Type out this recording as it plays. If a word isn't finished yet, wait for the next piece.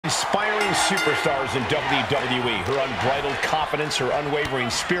inspiring superstars in WWE. Her unbridled confidence, her unwavering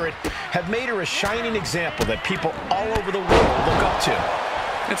spirit have made her a shining example that people all over the world look up to.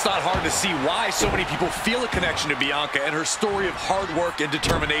 It's not hard to see why so many people feel a connection to Bianca and her story of hard work and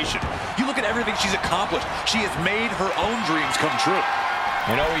determination. You look at everything she's accomplished. She has made her own dreams come true.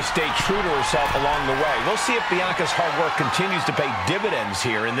 And always stay true to herself along the way. We'll see if Bianca's hard work continues to pay dividends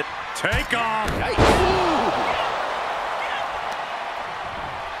here in the... Take off! Nice.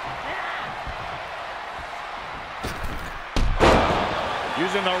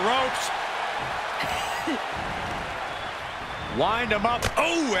 Using the ropes. Wind him up.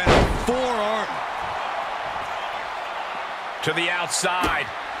 Oh, and a forearm. To the outside.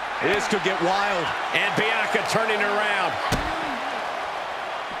 This could get wild. And Bianca turning around.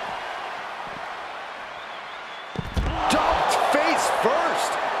 Dumped face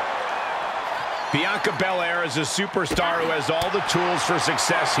first. Bianca Belair is a superstar who has all the tools for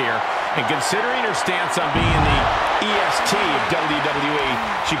success here. And considering her stance on being the EST of WWE,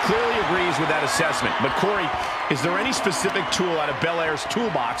 she clearly agrees with that assessment. But Corey, is there any specific tool out of Belair's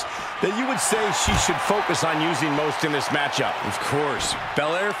toolbox that you would say she should focus on using most in this matchup? Of course.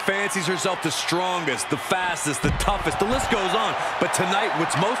 Belair fancies herself the strongest, the fastest, the toughest. The list goes on. But tonight,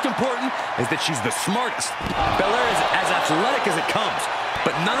 what's most important is that she's the smartest. Belair is as athletic as it comes.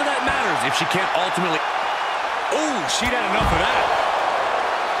 But none of that matters if she can't ultimately... Oh, she'd had enough of that.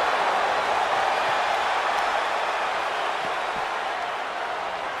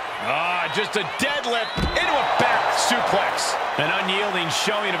 Just a deadlift into a back suplex. An unyielding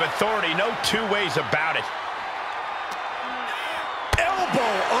showing of authority, no two ways about it.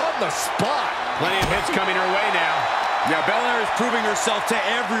 Elbow on the spot. Plenty of hits coming her way now. Yeah, Belair is proving herself to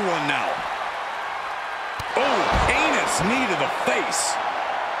everyone now. Oh, heinous knee to the face.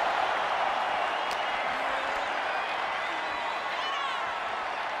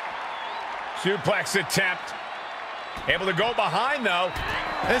 Suplex attempt. Able to go behind, though.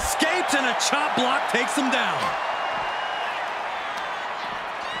 Escapes, and a chop block takes him down.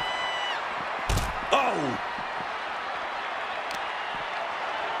 Oh!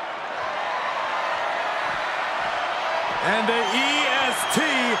 And the EST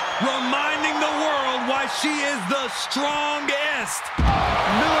reminding the world why she is the strongest.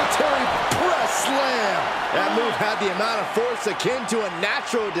 Military press slam. That move had the amount of force akin to a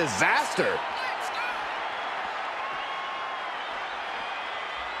natural disaster.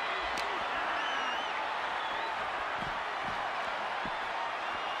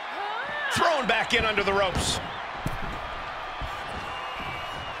 Thrown back in under the ropes.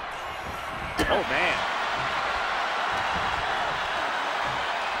 Oh, man.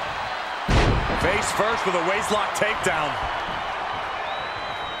 Face first with a waistlock takedown.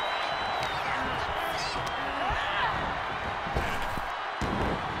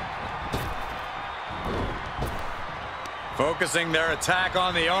 Focusing their attack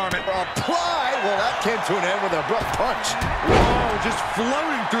on the arm. Applied. Well, that came to an end with an abrupt punch. Whoa, just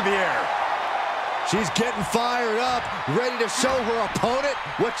floating through the air. She's getting fired up, ready to show her opponent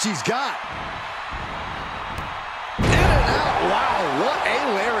what she's got. In and out. Wow, what a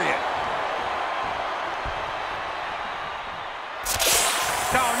lariat.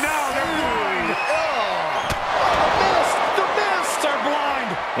 Oh, no, they're blind. The mist are blind.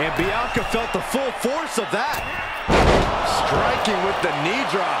 And Bianca felt the full force of that. Striking with the knee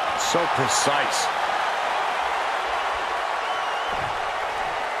drop. So precise.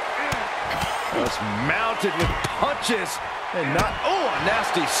 Just mounted with punches. And not, oh, a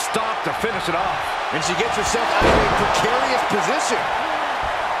nasty stop to finish it off. And she gets herself out of a precarious position.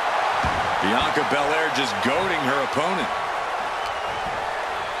 Bianca Belair just goading her opponent.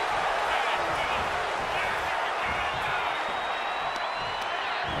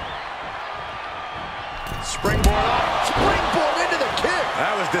 Springboard up. Springboard into the kick.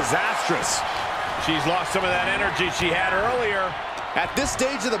 That was disastrous. She's lost some of that energy she had earlier. At this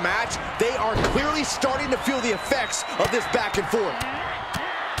stage of the match, they are clearly starting to feel the effects of this back and forth.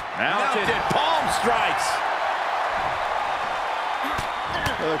 Mounted palm strikes.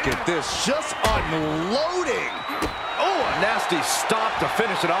 Look at this, just unloading. Oh, a nasty stop to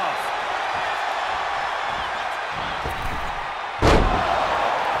finish it off.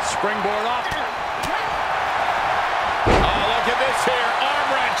 Springboard up. Oh, look at this here. Arm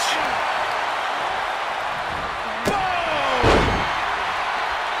wrench.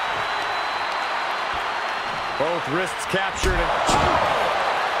 Both wrists captured.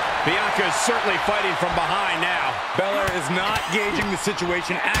 Bianca is certainly fighting from behind now. Belair is not gauging the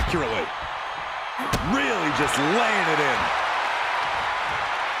situation accurately. Really just laying it in.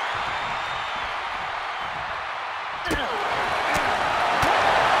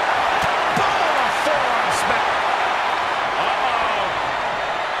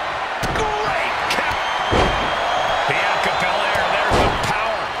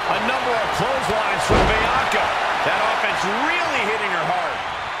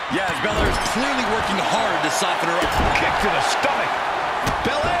 Belair is clearly working hard to soften her up. Kick to the stomach.